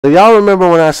So y'all remember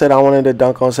when I said I wanted to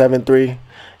dunk on 7-3?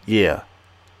 Yeah,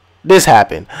 this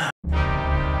happened.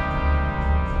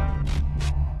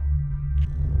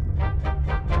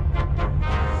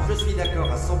 Je suis d'accord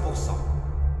à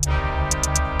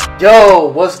 100%. Yo,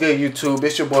 what's good YouTube?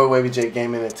 It's your boy Wavy J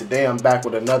Gaming, and today I'm back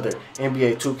with another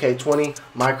NBA 2K20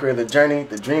 My Career The Journey,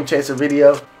 the Dream Chaser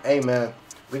video. Hey man,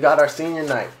 we got our senior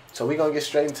night, so we're gonna get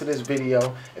straight into this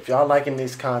video. If y'all liking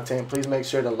this content, please make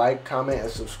sure to like, comment, and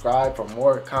subscribe for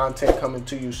more content coming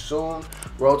to you soon.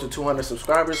 Road to 200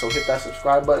 subscribers, so hit that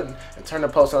subscribe button and turn the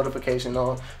post notification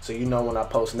on so you know when I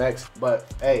post next.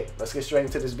 But hey, let's get straight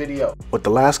into this video. With the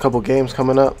last couple games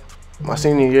coming up, my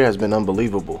senior year has been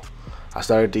unbelievable. I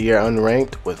started the year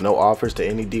unranked with no offers to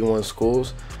any D1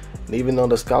 schools, and even though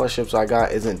the scholarships I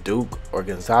got isn't Duke or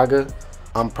Gonzaga,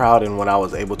 I'm proud in what I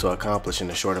was able to accomplish in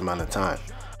a short amount of time.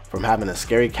 From having a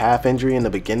scary calf injury in the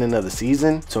beginning of the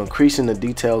season to increasing the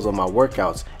details of my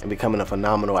workouts and becoming a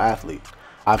phenomenal athlete.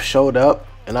 I've showed up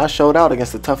and I showed out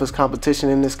against the toughest competition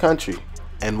in this country.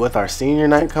 And with our senior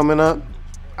night coming up,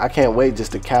 I can't wait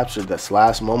just to capture this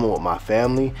last moment with my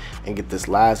family and get this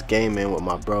last game in with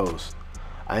my bros.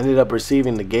 I ended up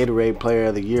receiving the Gatorade Player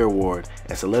of the Year award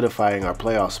and solidifying our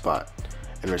playoff spot.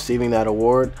 And receiving that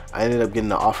award, I ended up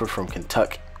getting an offer from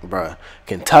Kentucky.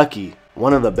 Kentucky,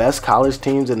 one of the best college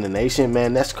teams in the nation,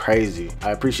 man, that's crazy.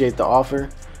 I appreciate the offer,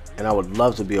 and I would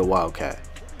love to be a Wildcat.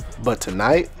 But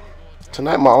tonight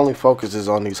my only focus is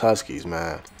on these Huskies,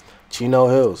 man. Chino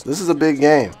Hills, this is a big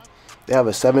game. They have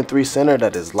a 7-3 center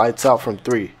that is lights out from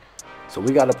 3. So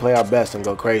we got to play our best and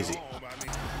go crazy.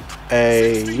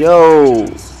 Hey, yo,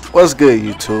 what's good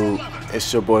YouTube?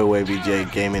 It's your boy Wavy J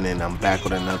Gaming, and I'm back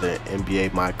with another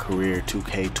NBA My Career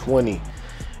 2K20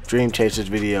 Dream Chasers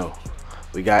video.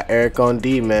 We got Erick on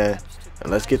D, man,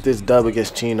 and let's get this dub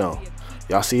against Chino.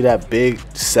 Y'all see that big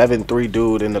 7-3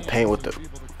 dude in the paint with the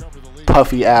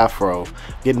puffy afro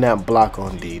getting that block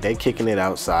on D. They kicking it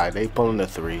outside, they pulling the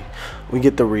 3. We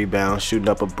get the rebound, shooting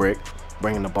up a brick,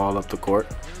 bringing the ball up the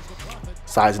court,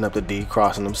 sizing up the D,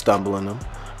 crossing them, stumbling them,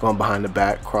 going behind the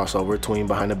back, crossover, tween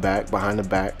behind the back,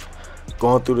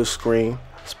 going through the screen,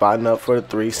 spotting up for the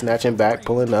 3, snatching back,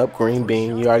 pulling up, green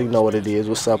bean. You already know what it is.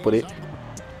 What's up with it?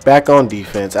 Back on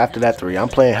defense after that 3. I'm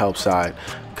playing help side,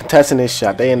 contesting this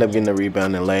shot. They end up getting the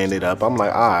rebound and laying it up. I'm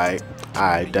like,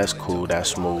 alright, that's cool, that's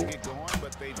smooth.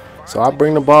 So I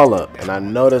bring the ball up, and I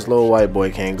know this little white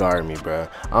boy can't guard me, bro.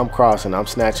 I'm crossing, I'm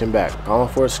snatching back, going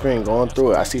for a screen, going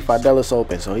through it. I see Fidelis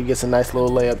open, so he gets a nice little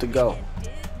layup to go.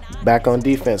 Back on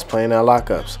defense, playing our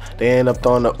lockups. They end up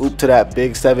throwing the oop to that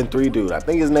big 7-3 dude. I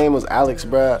think his name was Alex,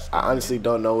 bruh. I honestly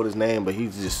don't know what his name, but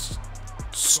he's just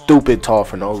stupid tall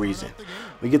for no reason.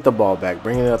 We get the ball back,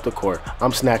 bringing it up the court.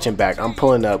 I'm snatching back. I'm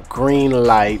pulling up. Green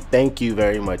light. Thank you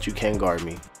very much. You can't guard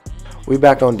me. We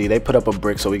back on D. They put up a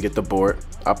brick, so we get the board.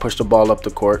 I push the ball up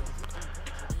the court.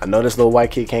 I know this little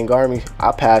white kid can't guard me.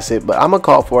 I pass it, but I'm going to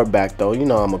call for it back, though. You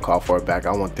know I'm going to call for it back.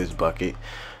 I want this bucket.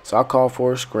 So I call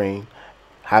for a screen.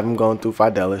 Have him going through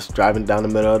Fidelis, driving down the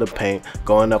middle of the paint,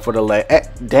 going up for the leg. Hey,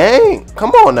 dang,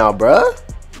 come on now, bruh.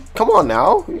 Come on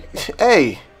now.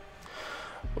 Hey,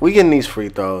 we getting these free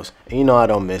throws. And you know I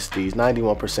don't miss these.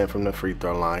 91% from the free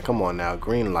throw line. Come on now,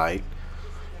 green light.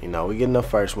 You know, we getting the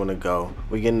first one to go.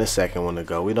 We getting the second one to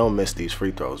go. We don't miss these free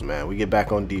throws, man. We get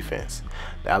back on defense.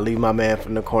 I leave my man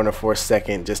from the corner for a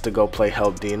second just to go play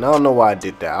help D. And I don't know why I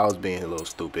did that. I was being a little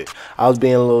stupid. I was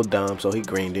being a little dumb, so he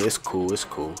greened it. It's cool. It's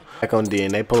cool. Back on D,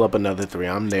 and they pull up another 3.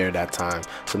 I'm there that time.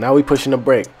 So now we pushing the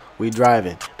break. We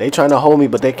driving. They trying to hold me,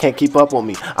 but they can't keep up with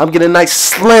me. I'm getting a nice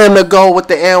slam to go with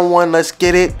the and 1. Let's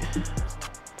get it.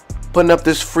 Putting up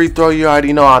this free throw, you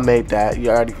already know I made that. You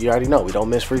already know we don't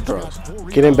miss free throws.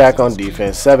 Getting back on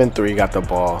defense, 7-3, got the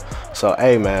ball. So,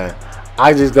 hey, man,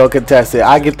 I just go contest it.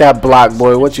 I get that block,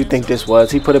 boy. What you think this was?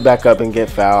 He put it back up and get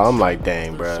fouled. I'm like,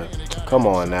 dang, bro. Come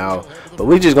on now. But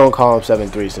we just going to call him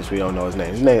 7-3 since we don't know his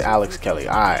name. His name is Alex Kelly.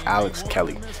 All right, Alex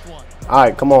Kelly. All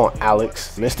right, come on,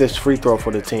 Alex. Miss this free throw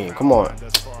for the team. Come on.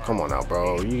 Come on now,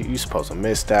 bro. You supposed to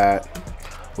miss that.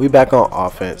 We back on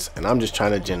offense, and I'm just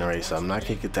trying to generate something. I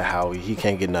kick it to Howie. He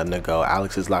can't get nothing to go.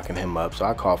 Alex is locking him up, so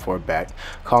I call for it back.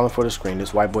 Calling for the screen.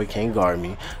 This white boy can't guard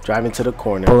me. Driving to the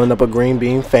corner. Pulling up a green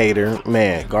bean fader.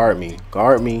 Man, guard me.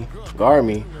 Guard me. Guard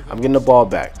me. I'm getting the ball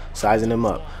back. Sizing him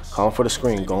up. Calling for the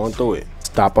screen. Going through it.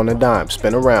 Stop on the dime.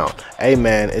 Spin around. Hey,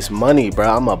 man, it's money,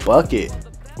 bro. I'm a bucket.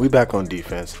 We back on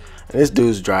defense. And this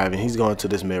dude's driving. He's going to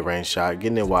this mid-range shot,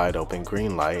 getting it wide open,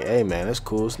 green light. Hey, man, that's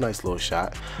cool. It's a nice little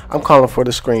shot. I'm calling for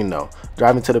the screen, though.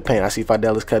 Driving to the paint. I see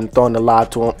Fidelis cutting, throwing the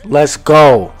lob to him. Let's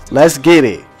go. Let's get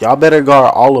it. Y'all better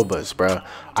guard all of us, bro.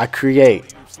 I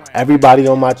create. Everybody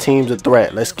on my team's a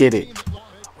threat. Let's get it.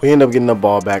 We end up getting the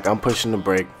ball back. I'm pushing the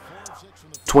break.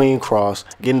 Tween cross,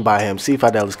 getting by him. C.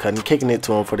 Fidel is cutting, kicking it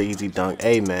to him for the easy dunk.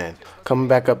 Hey, man. Coming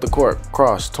back up the court.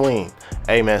 Cross, tween.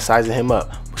 Hey, man, sizing him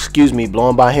up. Excuse me,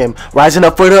 blowing by him. Rising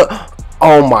up for the...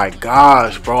 Oh, my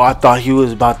gosh, bro. I thought he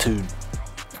was about to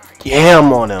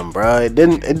yam on him, bro. It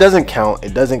doesn't count.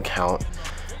 It doesn't count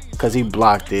because he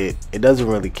blocked it. It doesn't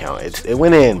really count. It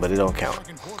went in, but it don't count.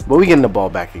 But we getting the ball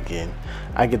back again.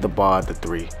 I get the ball at the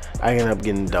 3. I end up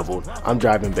getting doubled. I'm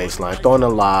driving baseline, throwing a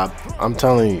lob. I'm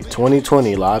telling you,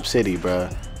 2020, Lob City, bro.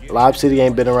 Lob City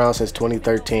ain't been around since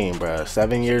 2013, bro.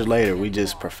 7 years later, we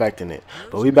just perfecting it.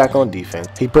 But we back on defense.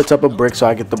 He puts up a brick, so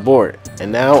I get the board.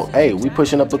 And now, hey, we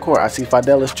pushing up the court. I see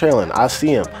Fidel is trailing. I see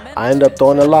him. I end up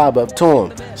throwing a lob up to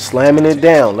him, slamming it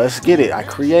down. Let's get it. I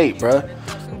create, bro.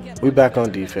 We back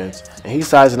on defense, and he's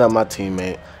sizing up my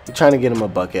teammate. He's trying to get him a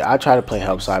bucket. I try to play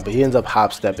help side, but he ends up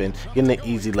hop stepping, getting an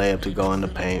easy layup to go in the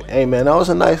paint. Hey, man, that was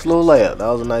a nice little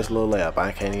layup.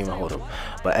 I can't even hold him.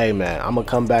 But hey, man, I'm gonna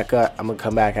come back up. I'm gonna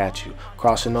come back at you,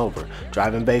 crossing over,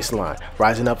 driving baseline,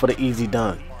 rising up for the easy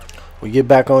dunk. We get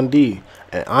back on D.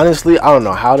 And honestly, I don't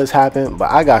know how this happened,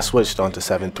 but I got switched onto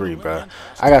 7-3, bro.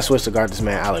 I got switched to guard this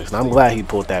man Alex, and I'm glad he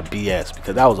pulled that BS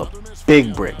because that was a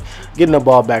big brick. Getting the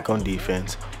ball back on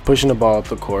defense. Pushing the ball up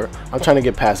the court. I'm trying to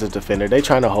get past this defender. They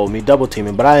trying to hold me, double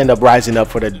teaming, but I end up rising up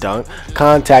for the dunk.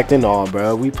 Contact and all,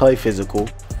 bro. We play physical.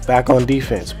 Back on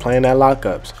defense, playing that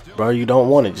lockups. Bro, you don't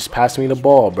want it. Just pass me the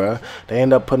ball, bro. They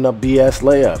end up putting up BS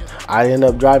layup. I end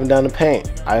up driving down the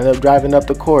paint. I end up driving up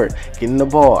the court, getting the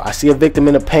ball. I see a victim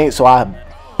in the paint, so I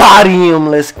body him.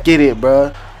 Let's get it,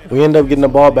 bro. We end up getting the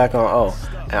ball back on O.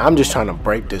 And I'm just trying to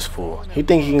break this fool. He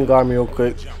think he can guard me real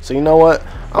quick. So you know what?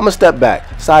 I'm going to step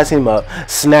back. Size him up.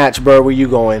 Snatch, bro. Where you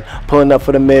going? Pulling up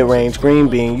for the mid-range. Green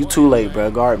bean. You too late, bro.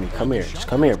 Guard me. Come here. Just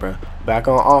come here, bro. Back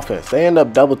on offense. They end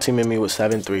up double teaming me with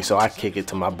 7-3. So I kick it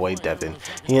to my boy Devin.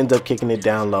 He ends up kicking it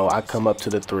down low. I come up to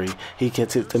the 3. He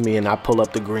kicks it to me and I pull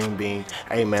up the green bean.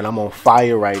 Hey, man. I'm on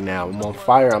fire right now. I'm on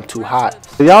fire. I'm too hot.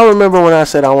 Do y'all remember when I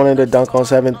said I wanted to dunk on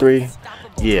 7-3?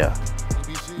 Yeah.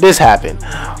 This happened.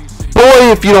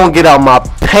 Boy, if you don't get out my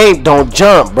paint, don't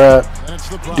jump,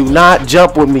 bruh. Do not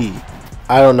jump with me.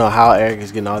 I don't know how Eric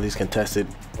is getting all these contested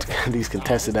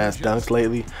ass dunks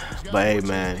lately, but hey,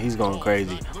 man, he's going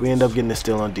crazy. We end up getting the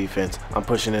steal on defense. I'm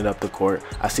pushing it up the court.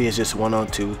 I see it's just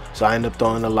 1-on-2, so I end up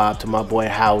throwing the lob to my boy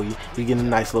Howie. He getting a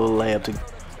nice little layup.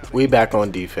 We back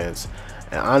on defense.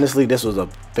 And honestly, this was a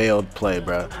failed play,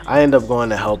 bro. I end up going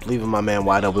to help, leaving my man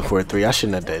wide open for a 3. I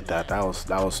shouldn't have did that. That was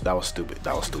stupid.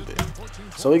 That was stupid.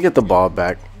 So we get the ball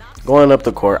back, going up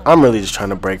the court. I'm really just trying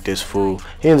to break this fool.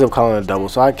 He ends up calling a double,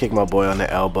 so I kick my boy on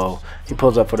the elbow. He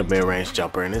pulls up for the mid-range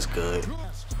jumper, and it's good.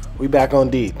 We back on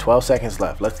D. 12 seconds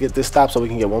left. Let's get this stop so we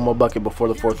can get one more bucket before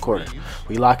the 4th quarter.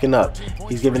 We locking up.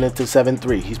 He's giving it to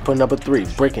 7-3. He's putting up a 3,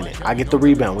 breaking it. I get the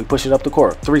rebound. We push it up the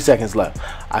court. 3 seconds left.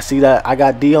 I see that I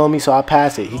got D on me, so I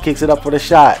pass it. He kicks it up for the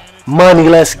shot. Money,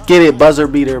 let's get it. Buzzer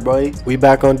beater, boy. We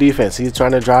back on defense. He's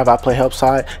trying to drive. I play help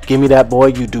side. Give me that, boy.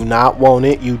 You do not want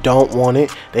it. You don't want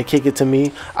it. They kick it to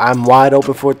me. I'm wide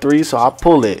open for 3, so I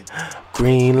pull it.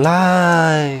 Green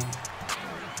line.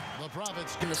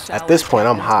 At this point,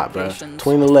 I'm hot, bro.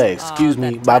 Between the legs. Excuse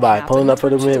me. Bye-bye. Pulling up for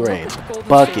the mid-range.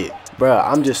 Bucket. Bro,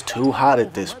 I'm just too hot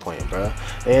at this point, bro.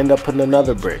 They end up putting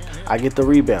another brick. I get the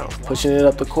rebound. Pushing it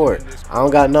up the court. I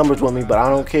don't got numbers with me, but I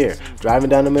don't care.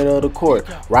 Driving down the middle of the court.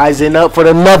 Rising up for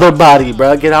another body,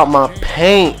 bro. Get out my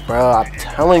paint, bro. I'm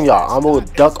telling y'all, I'm going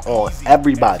to duck on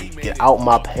everybody. Get out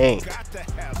my paint.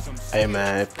 Hey,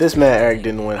 man, if this man Eric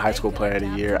didn't win High School Player of the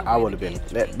Year, I would have been,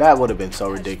 that would have been so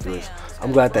ridiculous.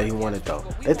 I'm glad that he won it, though.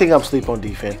 They think I'm asleep on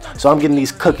defense, so I'm getting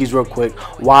these cookies real quick.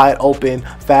 Wide open,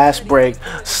 fast break,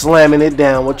 slamming it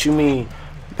down. What you mean?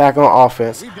 Back on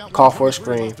offense, call for a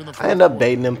screen. I end up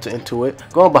baiting him into it,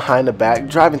 going behind the back,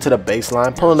 driving to the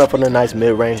baseline, pulling up on a nice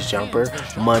mid-range jumper.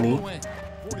 Money.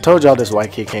 Told y'all this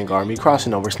white kid can't guard me.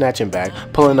 Crossing over, snatching back,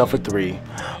 pulling up for 3.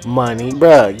 Money,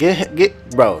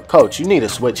 bruh. Bro, coach, you need to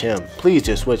switch him. Please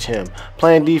just switch him.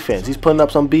 Playing defense. He's putting up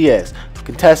some BS.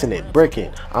 Contesting it,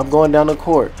 bricking. I'm going down the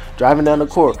court, driving down the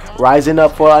court, rising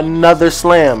up for another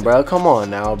slam, bro. Come on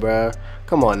now, bro.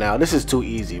 Come on now. This is too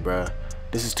easy, bro.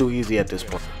 This is too easy at this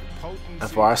point. And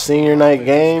for our senior night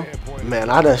game, man,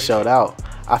 I done showed out.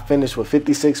 I finished with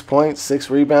 56 points, 6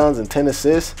 rebounds, and 10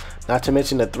 assists. Not to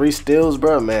mention the 3 steals,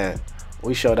 bro. Man,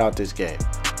 we showed out this game.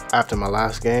 After my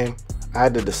last game, I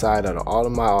had to decide out of all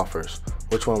of my offers,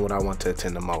 which one would I want to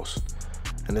attend the most.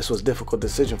 And this was a difficult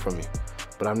decision for me,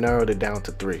 but I've narrowed it down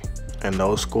to 3. And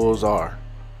those schools are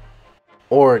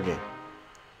Oregon,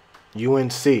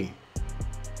 UNC,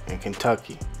 and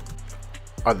Kentucky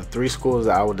are the 3 schools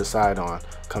that I would decide on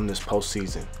come this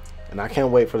postseason. and I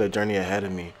can't wait for the journey ahead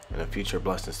of me and the future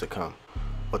blessings to come.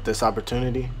 With this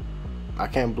opportunity, I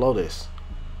can't blow this.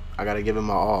 I gotta give it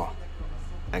my all.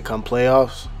 And come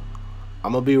playoffs,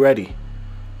 I'm gonna be ready.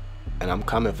 And I'm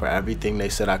coming for everything they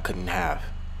said I couldn't have.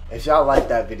 If y'all like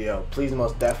that video, please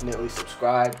most definitely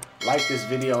subscribe, like this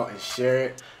video, and share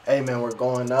it. Hey man, we're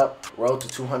going up. Road to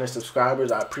 200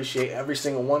 subscribers. I appreciate every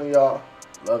single one of y'all.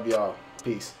 Love y'all.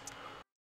 Peace.